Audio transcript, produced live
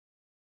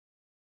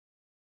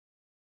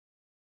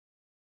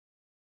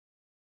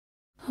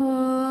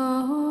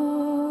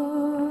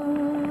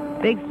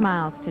Big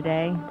smiles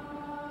today.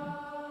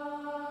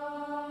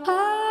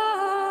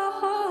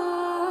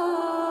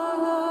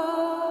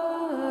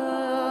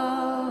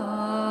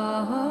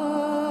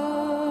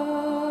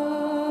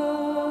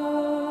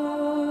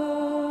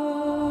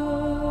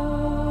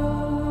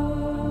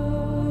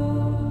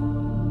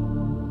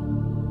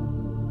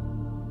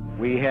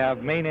 We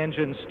have main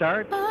engine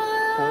start. 4,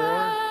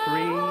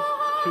 3,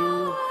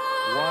 2,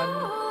 1,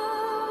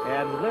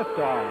 and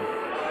liftoff.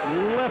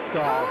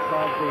 Liftoff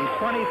of the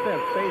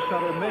 25th Space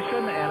Shuttle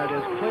mission, and it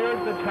has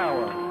cleared the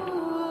tower.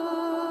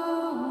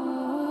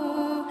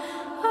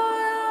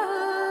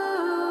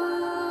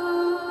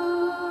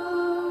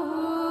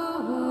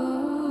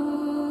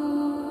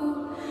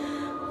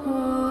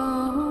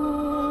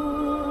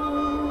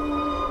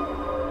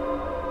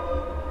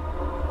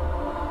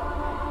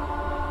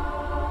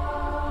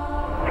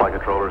 Flight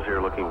controllers here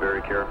looking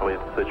very carefully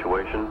at the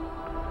situation.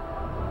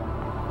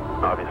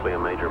 Obviously a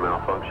major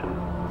malfunction.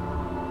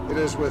 It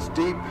is with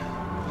deep,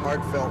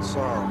 heartfelt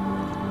sorrow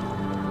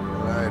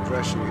that I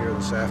address you here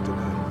this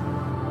afternoon.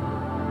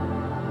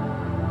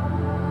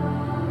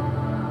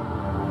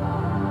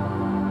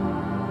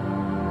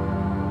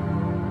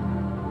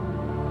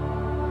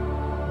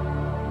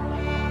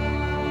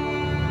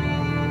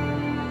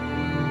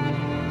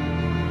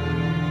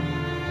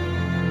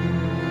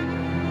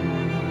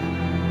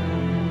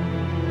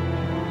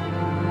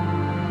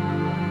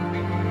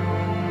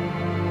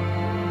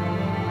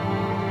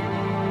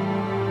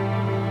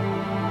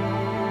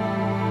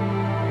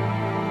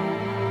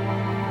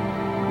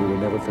 We will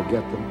never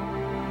forget them,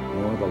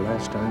 nor the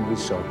last time we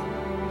saw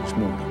them this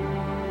morning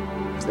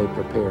as they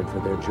prepared for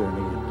their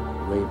journey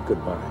and waved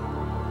goodbye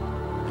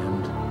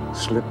and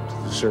slipped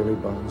the surly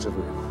bonds of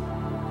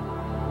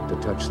earth to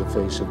touch the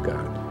face of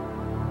God.